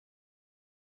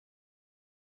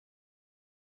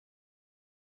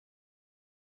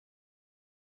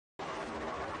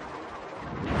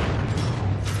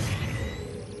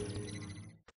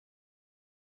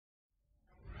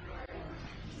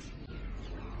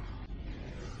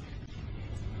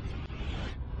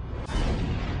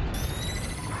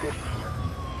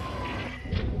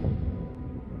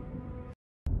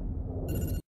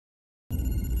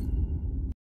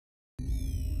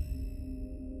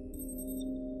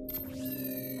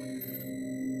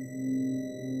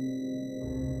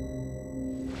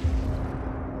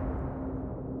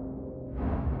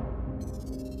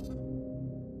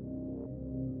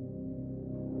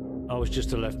was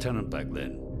just a lieutenant back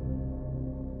then,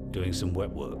 doing some wet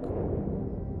work.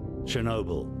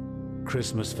 Chernobyl,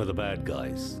 Christmas for the bad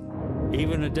guys.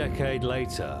 Even a decade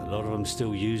later, a lot of them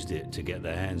still used it to get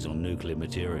their hands on nuclear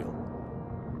material.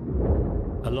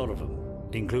 A lot of them,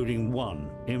 including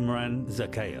one, Imran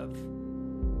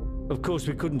Zakhaev. Of course,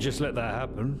 we couldn't just let that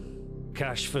happen.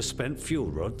 Cash for spent fuel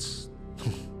rods.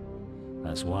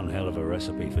 That's one hell of a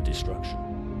recipe for destruction.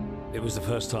 It was the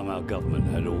first time our government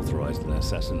had authorized an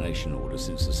assassination order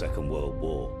since the Second World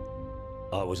War.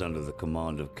 I was under the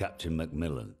command of Captain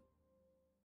Macmillan.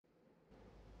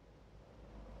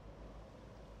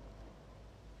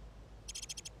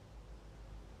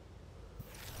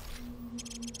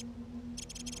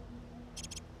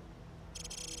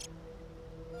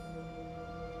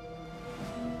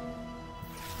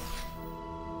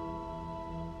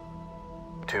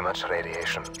 Too much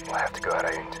radiation. We'll have to go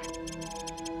around.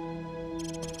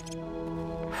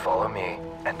 Follow me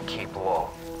and keep low.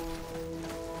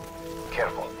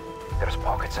 Careful. There's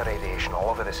pockets of radiation all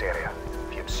over this area.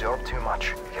 If you absorb too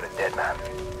much, you're a dead man.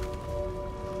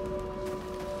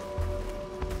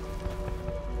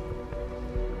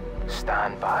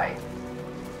 Stand by.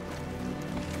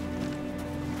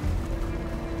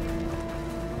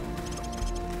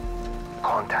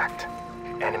 Contact.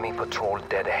 Enemy patrol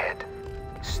dead ahead.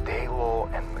 Stay low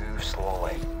and move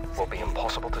slowly. Will be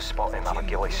impossible to spot in our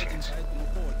ghillie suits.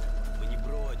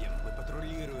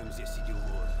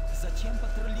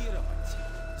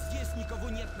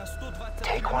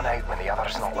 Take one out when the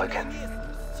other's not looking.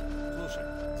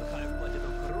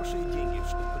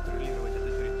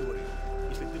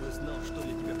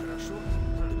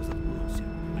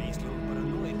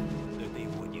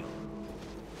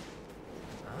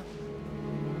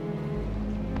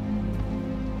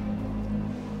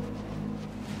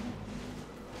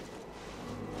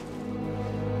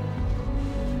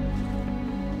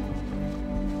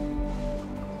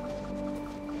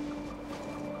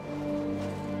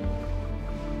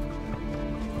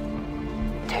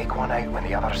 Take one out when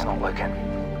the other's not looking.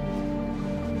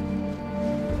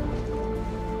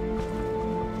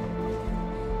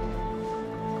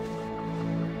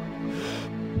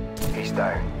 He's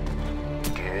down.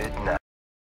 Good night.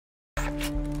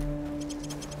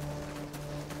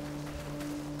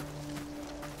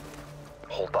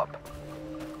 Hold up.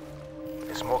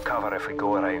 There's more cover if we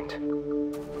go around.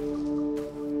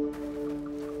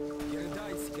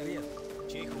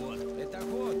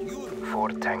 4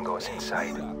 tangos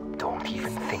inside. Don't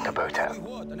even think about it.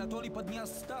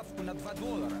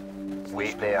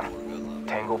 Wait there.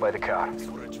 Tango by the car.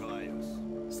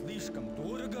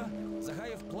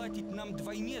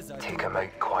 Take him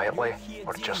out quietly,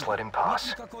 or just let him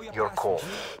pass. Your call.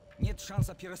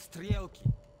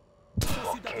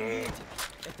 Okay.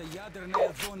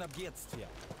 Go.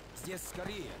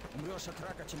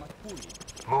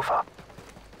 Move up.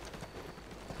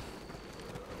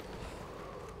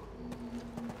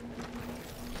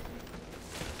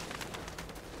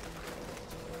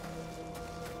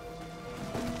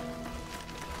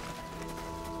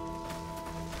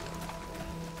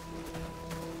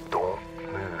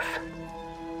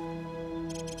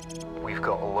 We've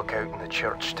got a lookout in the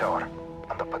church tower,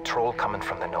 and the patrol coming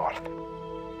from the north.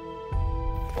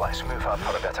 Let's move up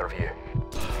for a better view.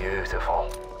 Beautiful.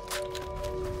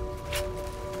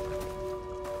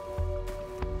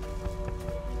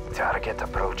 Target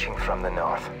approaching from the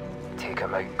north. Take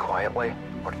him out quietly,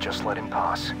 or just let him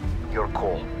pass. Your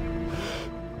call.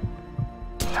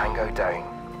 Tango down.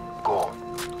 Go.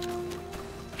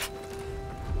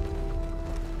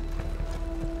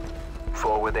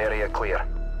 Forward area clear.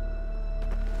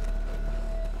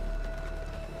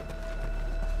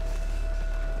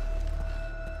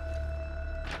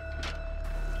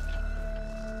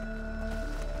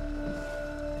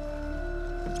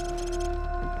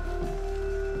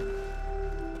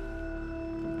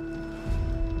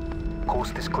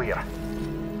 Coast is clear.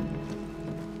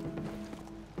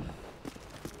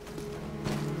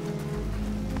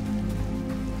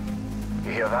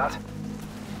 You hear that?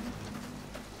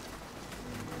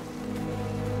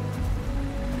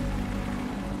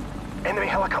 Enemy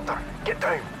helicopter! Get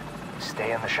down!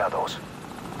 Stay in the shadows.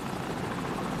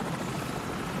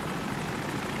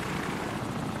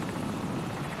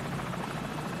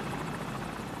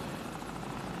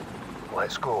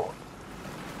 Let's go.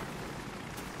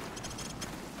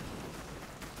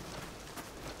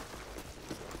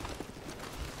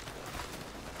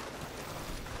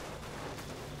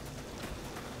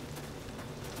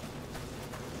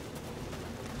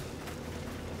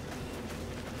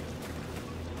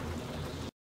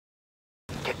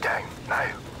 Get down,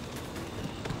 now.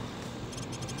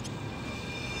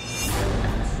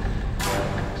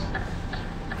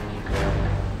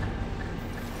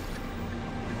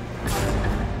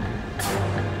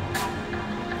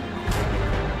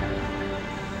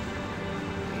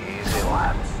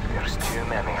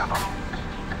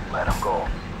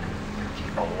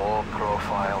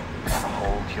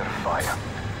 your fire.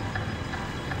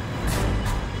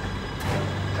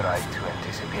 Try to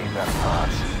anticipate their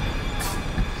paths.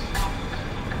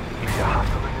 If you have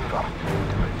to maneuver,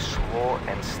 do it slow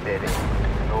and steady.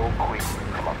 No quick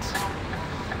movements.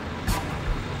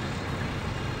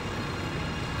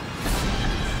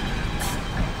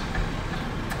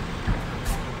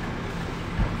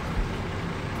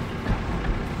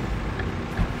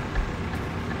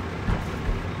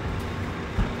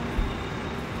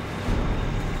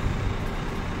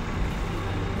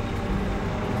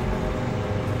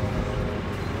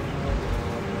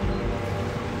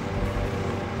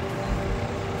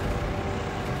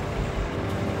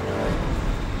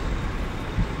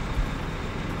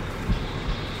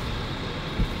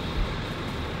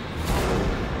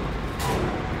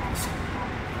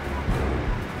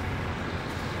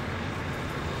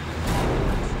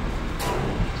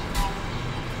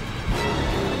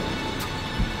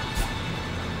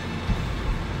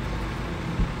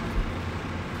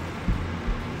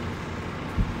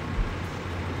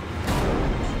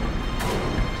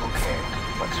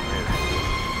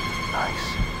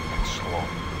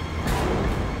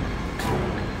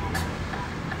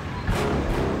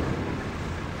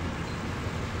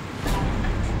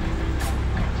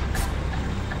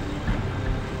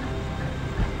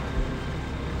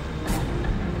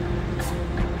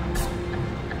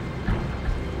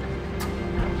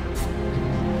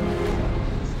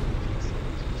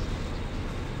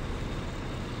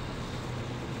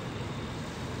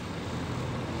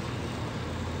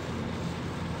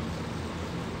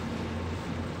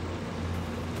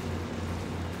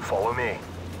 Follow me.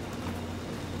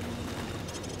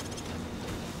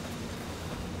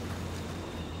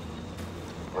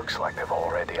 Looks like they've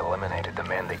already eliminated the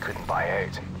men they couldn't buy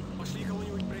out.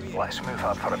 Let's move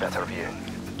up for a better view.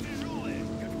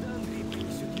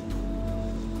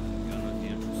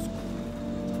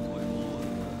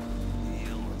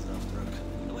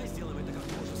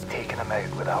 Taking them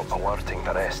out without alerting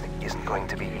the rest isn't going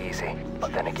to be easy,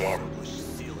 but then again,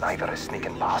 neither is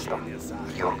sneaking past them.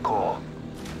 Your call.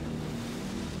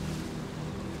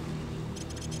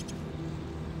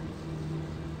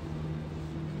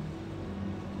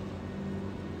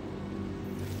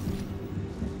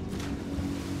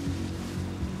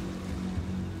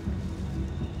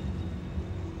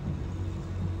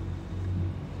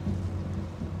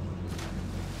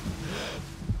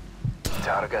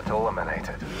 Target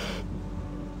eliminated.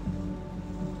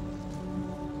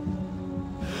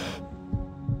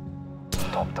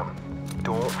 Stop them.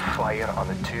 Don't fire on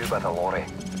the two by the lorry.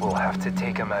 We'll have to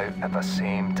take them out at the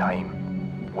same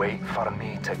time. Wait for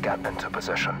me to get into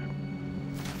position.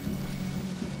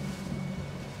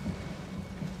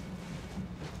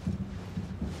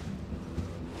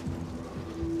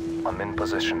 I'm in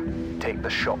position. Take the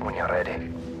shot when you're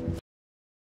ready.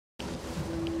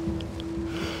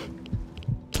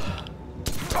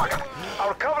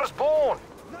 Our cover's blown!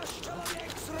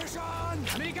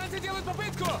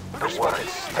 Don't worry,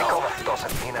 stealth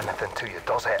doesn't mean anything to you,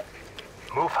 does it?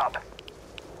 Move up.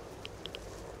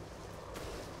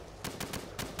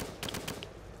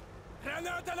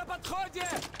 Граната на подходе!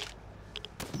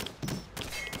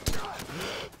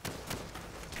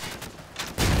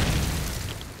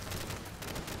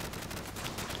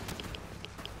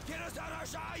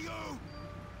 Перезаряжаю!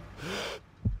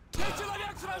 Я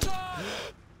человек сражен!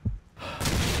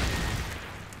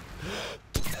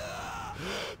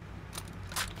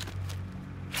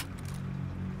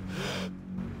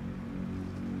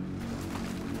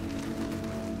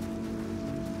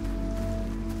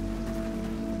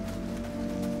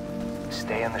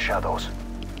 Stay in the shadows.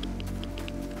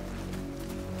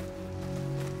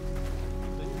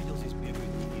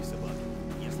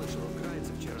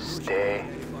 Stay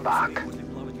back.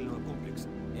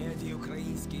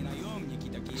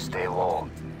 Stay low.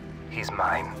 He's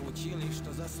mine.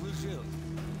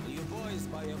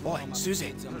 Ой,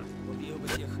 Susie!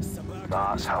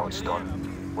 That's how it's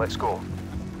done. Let's go.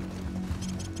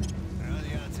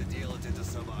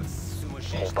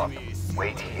 Hold up.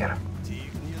 Wait here.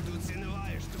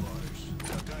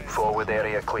 Forward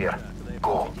area clear.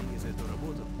 Go.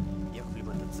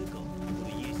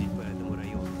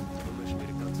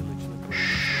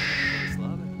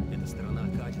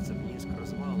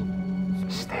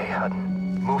 Stay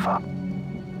hidden. Move up.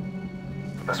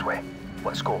 This way.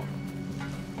 Let's go.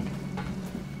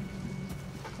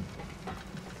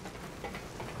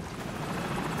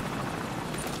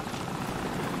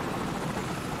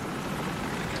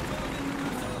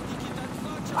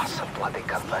 That's a bloody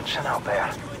convention out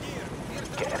there.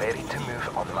 Get ready to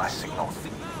move on my signal.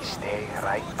 Stay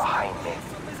right behind me.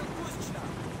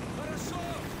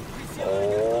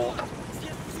 Hold.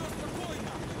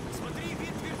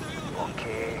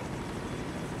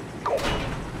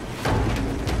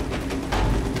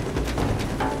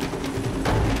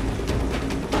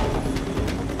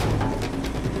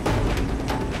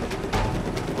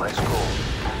 go.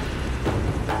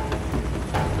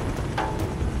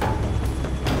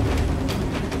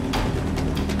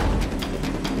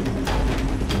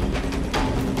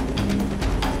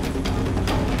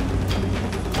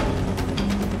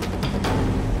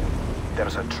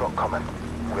 There's a truck coming.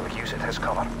 We'll use it as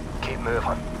cover. Keep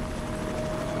moving.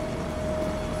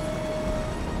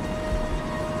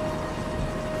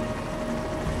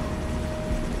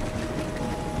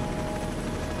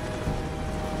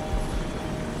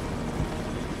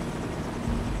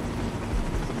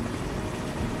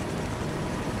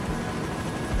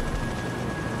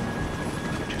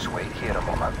 Just wait here a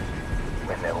moment.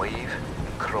 When they leave,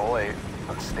 crawl out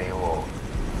and stay low.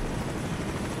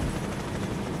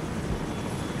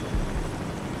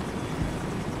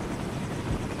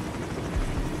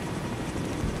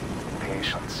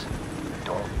 Patience.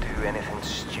 Don't do anything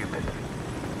stupid.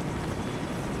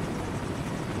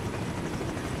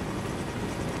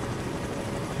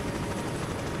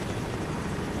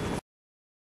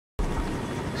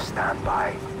 Stand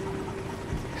by.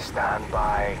 Stand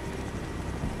by.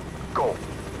 Go.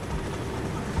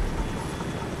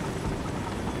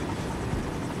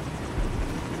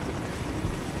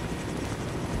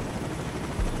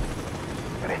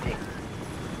 Ready?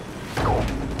 Go.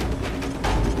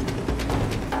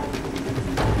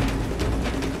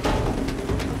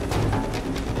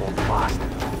 Hold fast.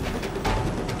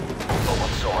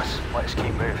 Forward sauce. Let's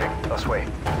keep moving. This way.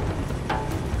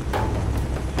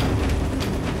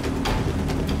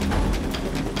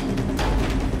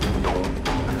 Don't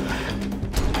move.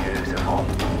 Beautiful.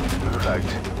 Move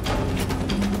out.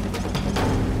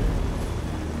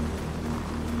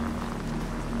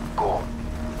 Go.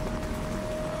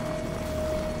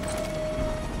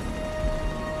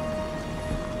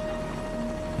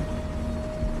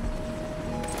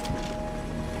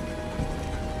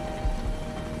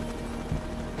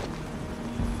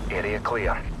 Area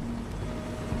clear.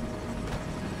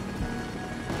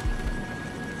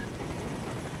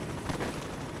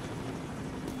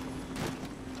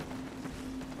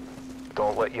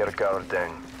 Don't let your guard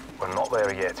down. We're not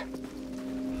there yet.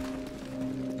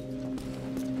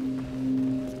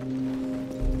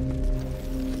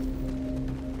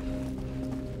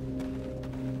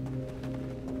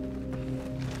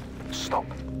 Stop.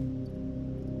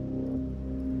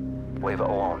 Leave it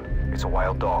alone. It's a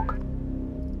wild dog.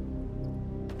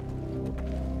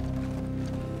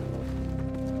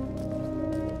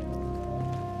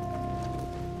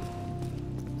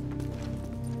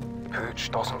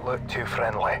 Pooch doesn't look too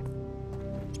friendly.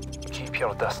 Keep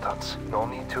your distance. No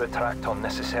need to attract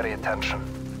unnecessary attention.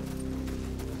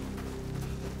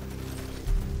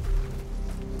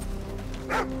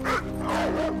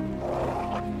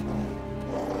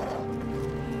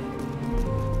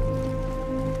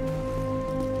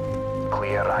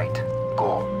 Clear right.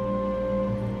 Go.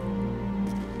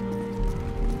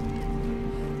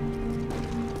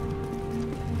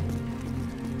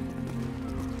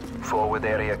 Forward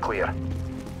area clear.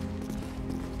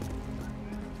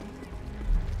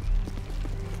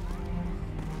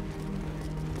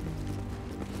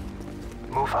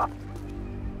 Move up.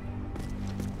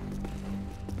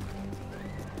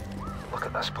 Look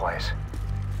at this place.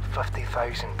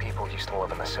 50,000 people used to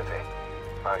live in the city.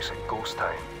 Now it's a ghost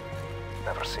town.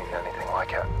 Never seen anything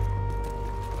like it.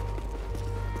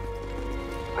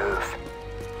 Move.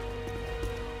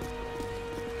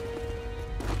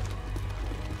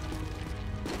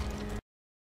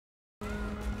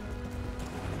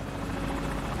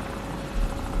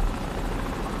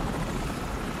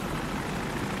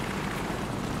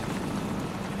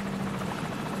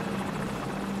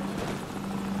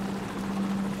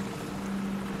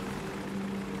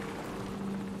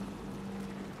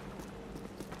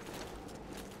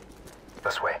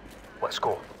 This way. Let's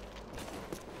go.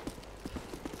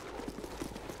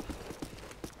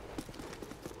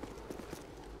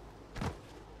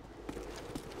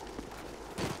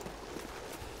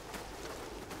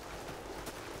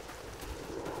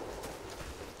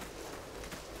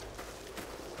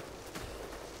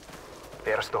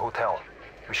 There's the hotel.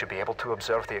 We should be able to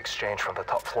observe the exchange from the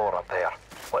top floor up there.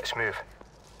 Let's move.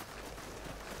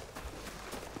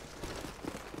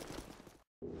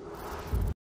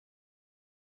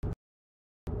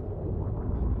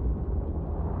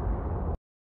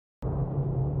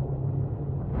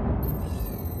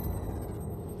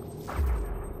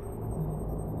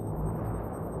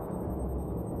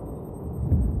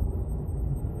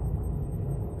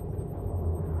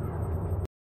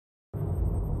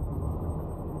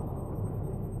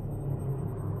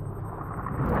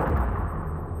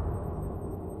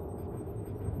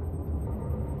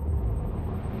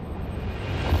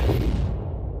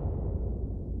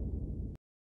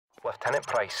 Lieutenant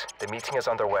Price, the meeting is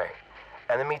underway.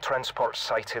 Enemy transport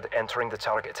sighted entering the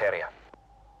target area.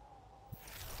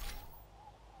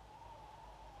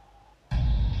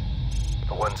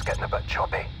 The wind's getting a bit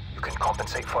choppy. You can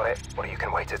compensate for it, or you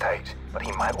can wait it out. But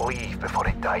he might leave before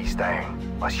it dies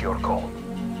down. That's your call.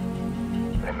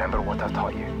 Remember what I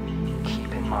taught you.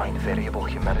 Keep in mind variable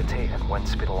humidity and wind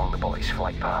speed along the bullet's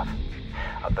flight path.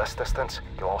 At this distance,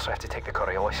 you'll also have to take the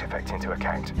Coriolis effect into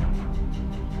account.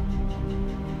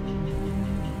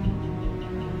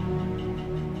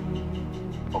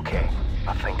 Okay,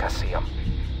 I think I see him.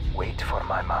 Wait for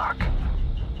my mark.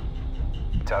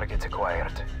 Target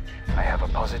acquired. I have a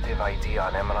positive ID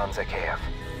on Imran Zakhaev.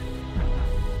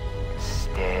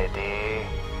 Steady.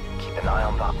 Keep an eye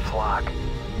on that flag.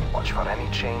 Watch for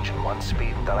any change in wind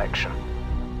speed and direction.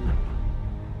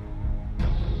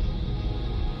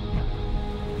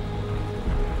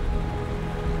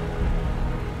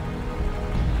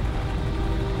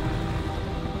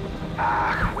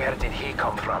 Ah, where did he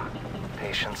come from?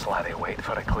 Patience, laddie, wait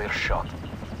for a clear shot.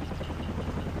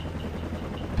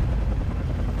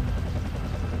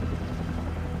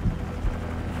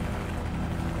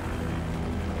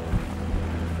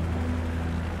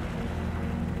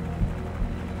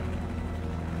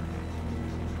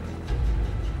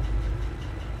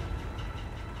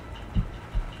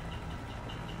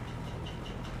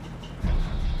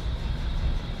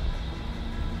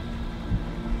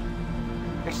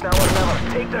 It's now or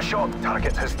never. Take the shot.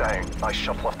 Target is down. Nice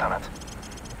shot, Lieutenant.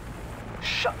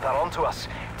 Shut that onto us.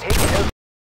 Take it out.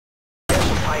 Get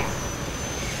some time.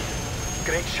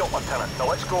 Great shot, Lieutenant. Now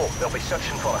let's go. They'll be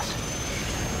searching for us.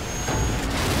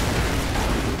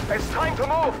 It's time to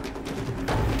move.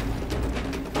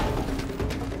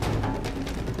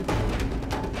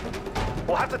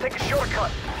 We'll have to take a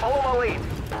shortcut. Follow my lead.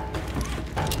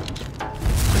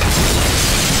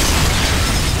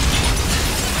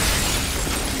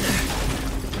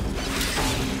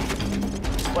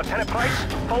 Lieutenant Price,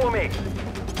 follow me.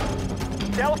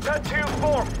 Delta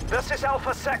 2-4, this is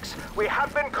Alpha 6. We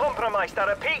have been compromised. I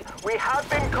repeat, we have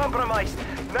been compromised.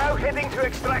 Now heading to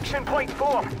extraction point 4.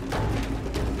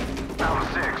 Alpha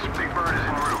 6, Big Bird is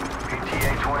en route.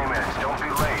 ETA 20 minutes. Don't be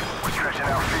late. We're stretching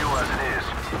out fuel as it is.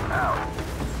 Out.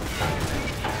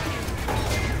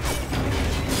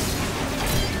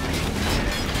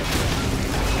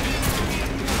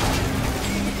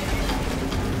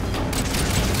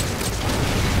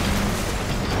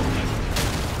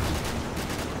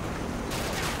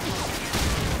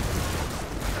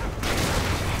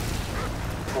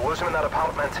 We'll lose him in that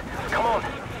apartment. Come on.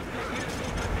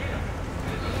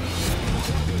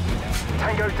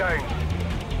 Tango down.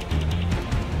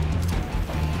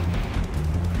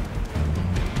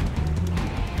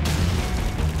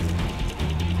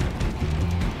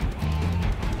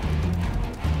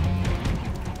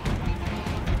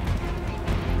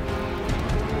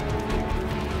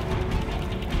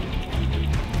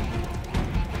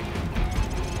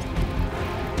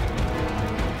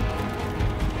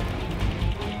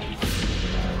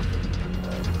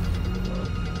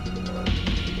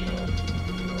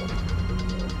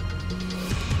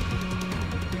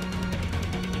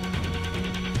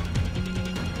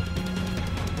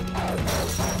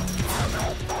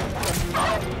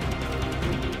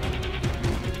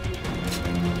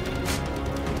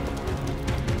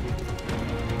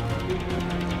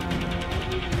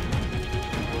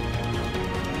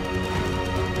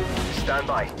 Stand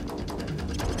by.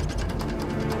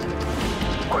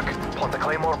 Quick, plant the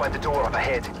claymore by the door up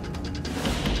ahead.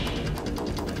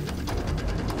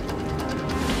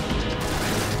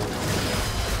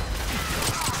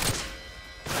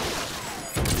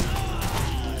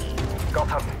 Got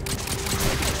him.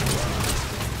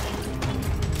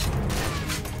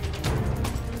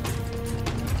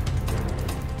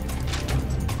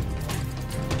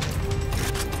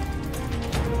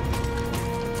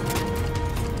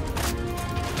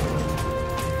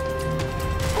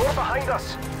 Behind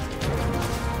us!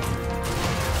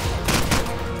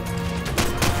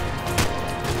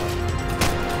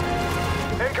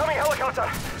 Incoming helicopter!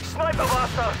 Snipe the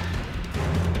bastard!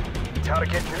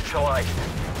 Target neutralized.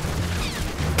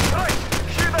 Right!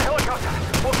 Shoot the helicopter!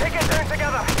 We'll take it down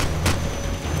together!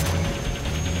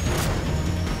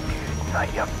 Good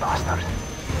night, you bastard!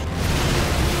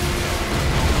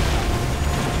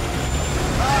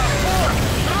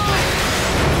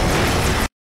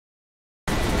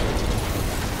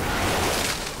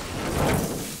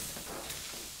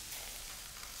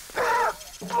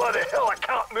 Bloody hell, I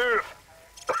can't move!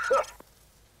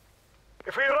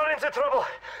 If we run into trouble,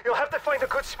 you'll have to find a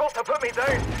good spot to put me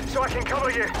down, so I can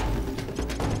cover you.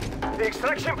 The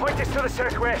extraction point is to the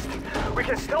southwest. We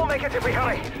can still make it if we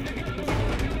hurry.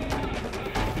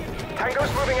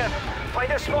 Tango's moving in.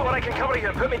 Find a spot where I can cover you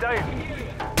and put me down.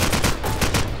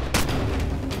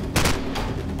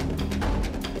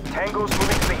 Tango's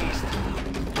moving to the east.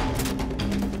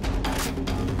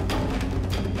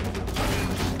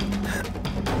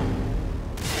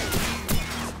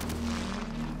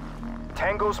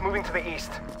 Tango's moving to the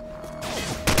east.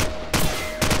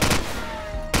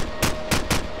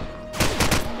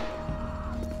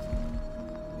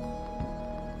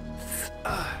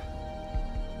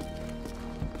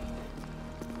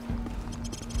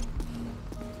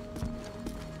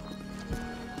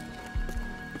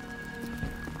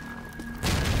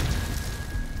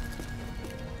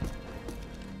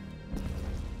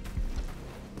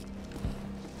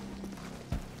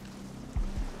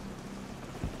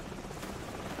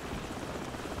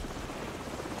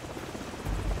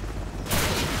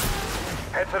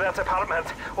 Head for that apartment.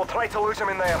 We'll try to lose him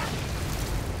in there.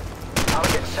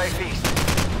 Target southeast.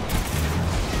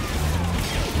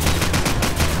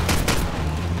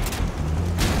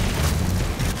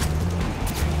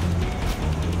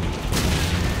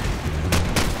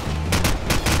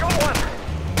 Got one!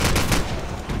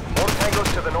 More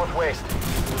tangos to the northwest.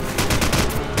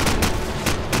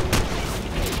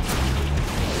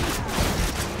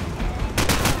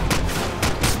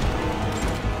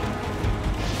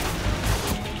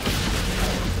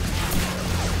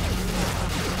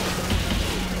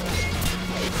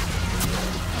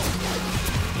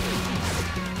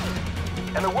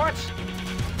 In the woods!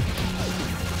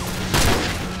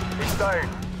 He's down.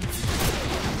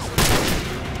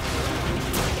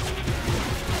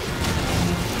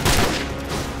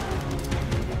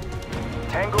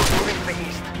 Tango's moving to the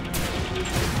east.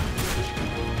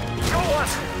 Got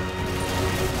one!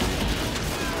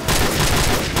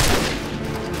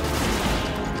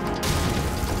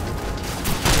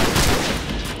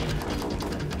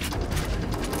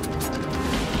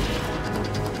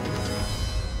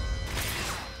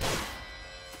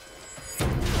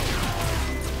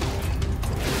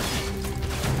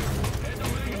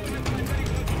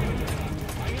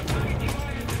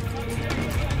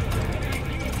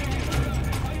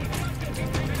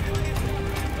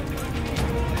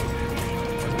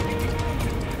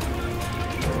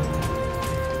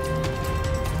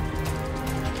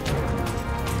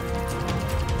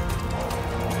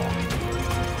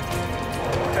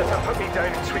 Put me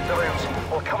down and sweep the rooms.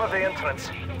 We'll cover the entrance.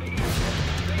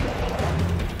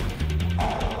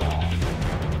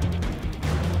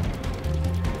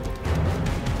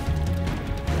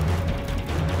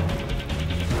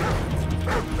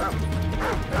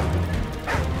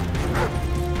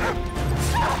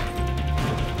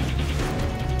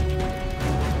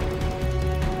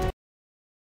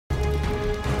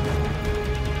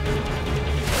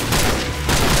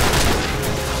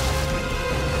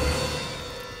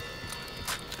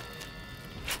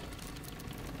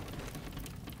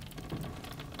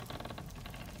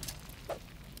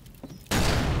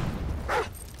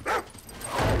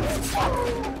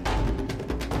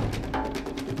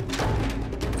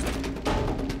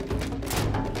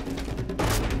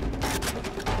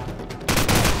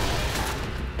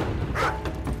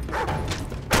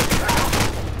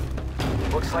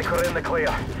 Looks like we're in the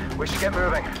clear. We should get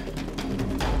moving.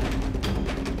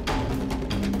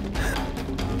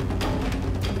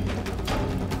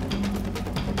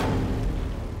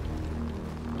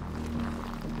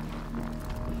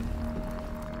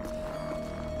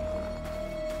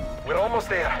 We're almost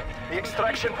there. The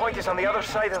extraction point is on the other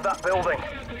side of that building.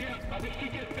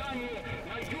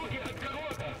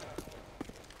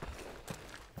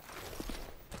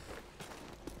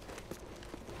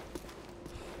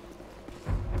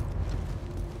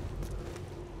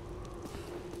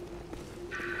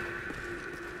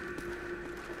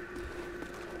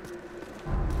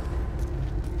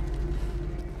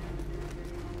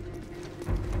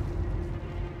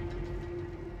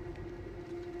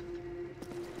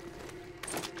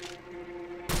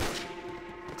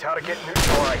 Target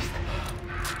neutralized.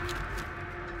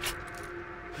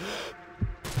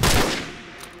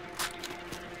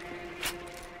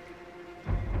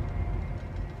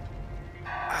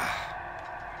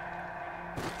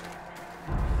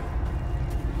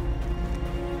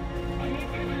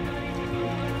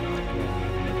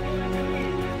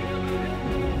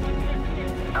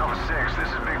 Alpha 6, this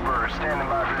is Big Bird. Standing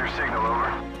by for your signal,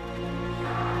 over.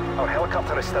 Our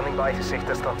helicopter is standing by to safe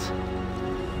distance.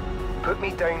 Put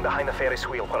me down behind the Ferris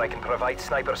wheel where I can provide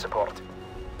sniper support.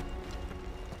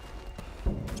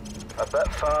 A bit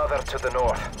farther to the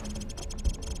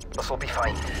north. This'll be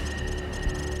fine.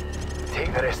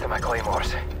 Take the rest of my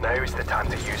claymores. Now's the time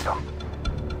to use them.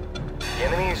 The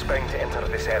enemy is bound to enter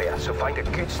this area, so find a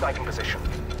good sniping position.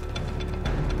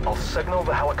 I'll signal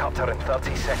the helicopter in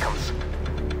 30 seconds.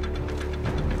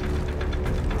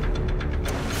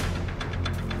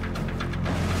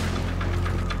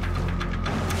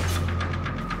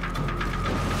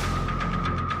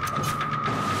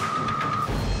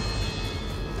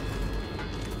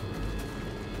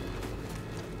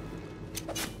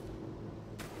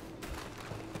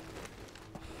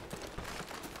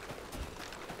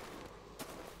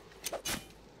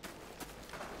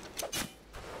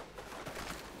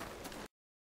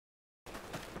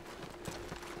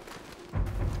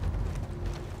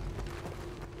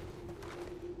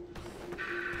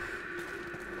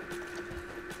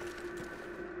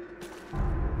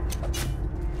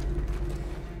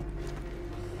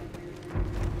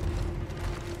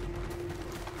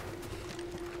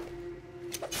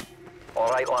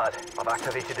 Alright lad, I've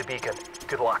activated the beacon.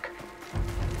 Good luck.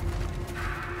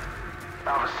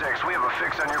 Alpha 6, we have a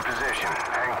fix on your position.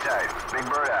 Hang tight. Big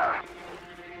Bird out.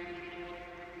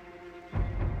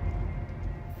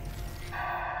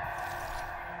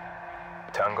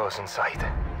 Tango's inside.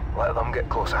 Let them get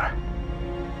closer.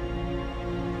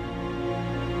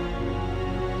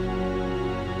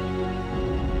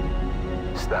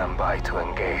 Stand by to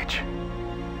engage.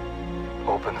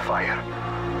 Open fire.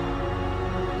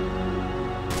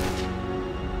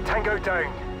 Tango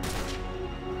down.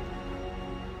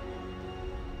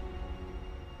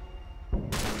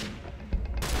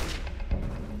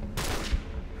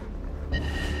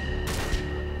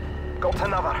 Got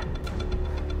another.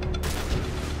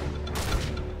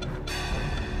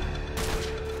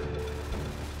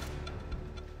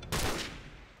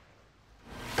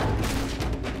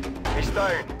 He's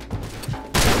down.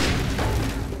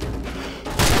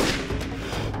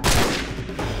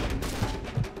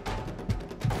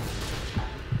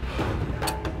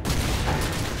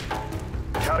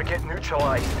 Target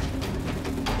neutralized.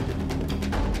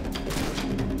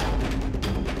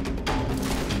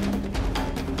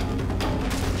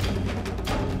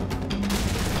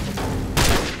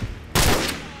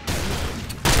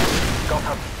 Got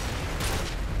him.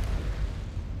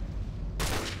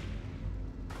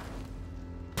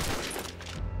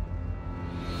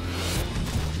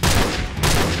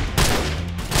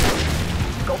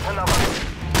 Got another.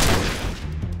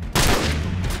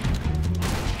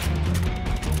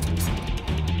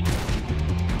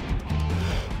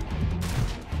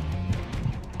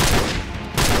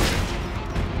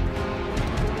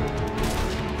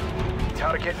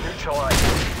 Target neutralized.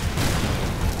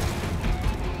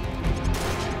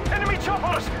 Enemy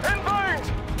choppers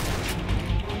inbound!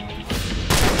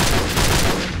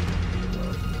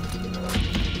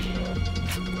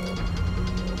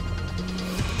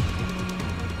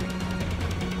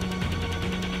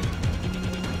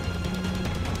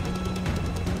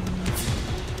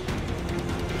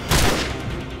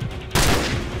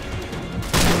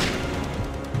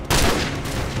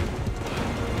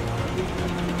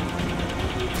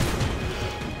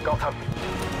 Got him.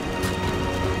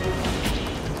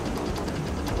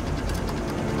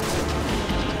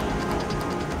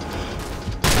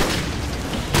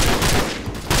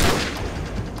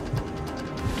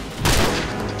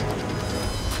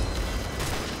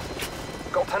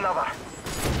 Got another.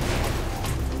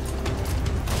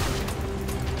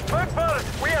 Big Bird,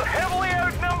 we are heavily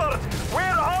outnumbered.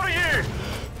 Where are you?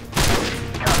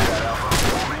 Copy that, Alpha.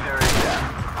 We'll be there ASAP.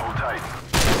 Hold tight.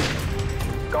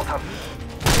 Got him.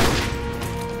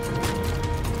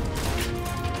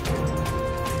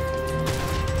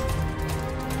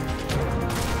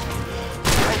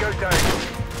 Tango down.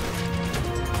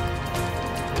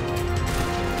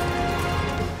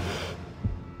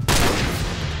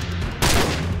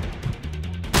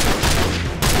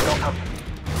 Got him.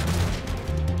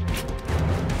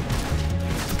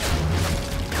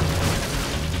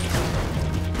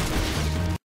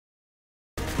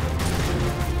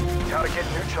 Target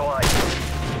neutralized.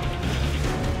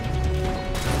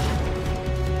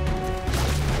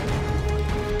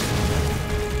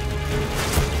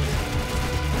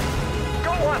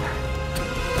 Got one.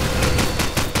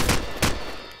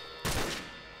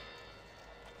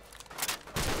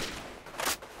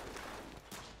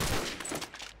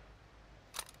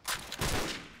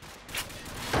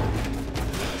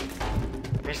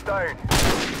 He's down.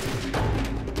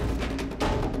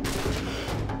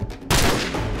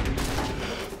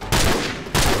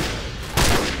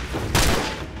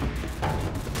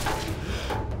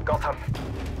 Got him.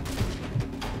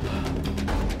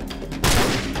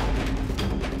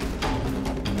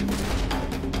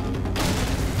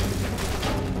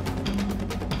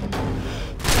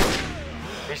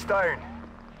 He's down.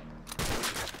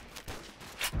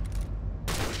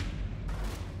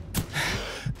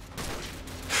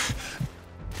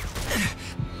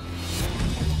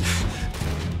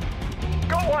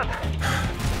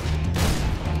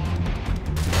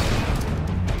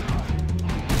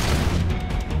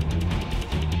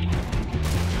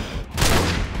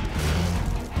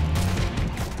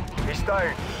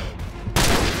 down.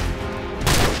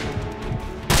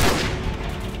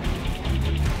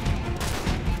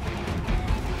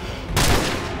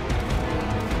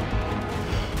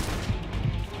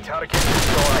 Target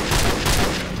destroyed.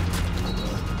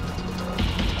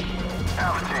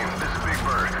 Alpha team, this is Big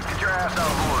Bird. Get your ass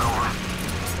out of